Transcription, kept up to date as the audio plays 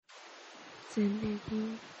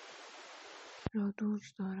زندگی را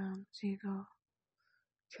دوست دارم، زیرا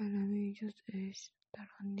کلمه‌ای جز عشق در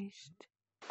آن نیست.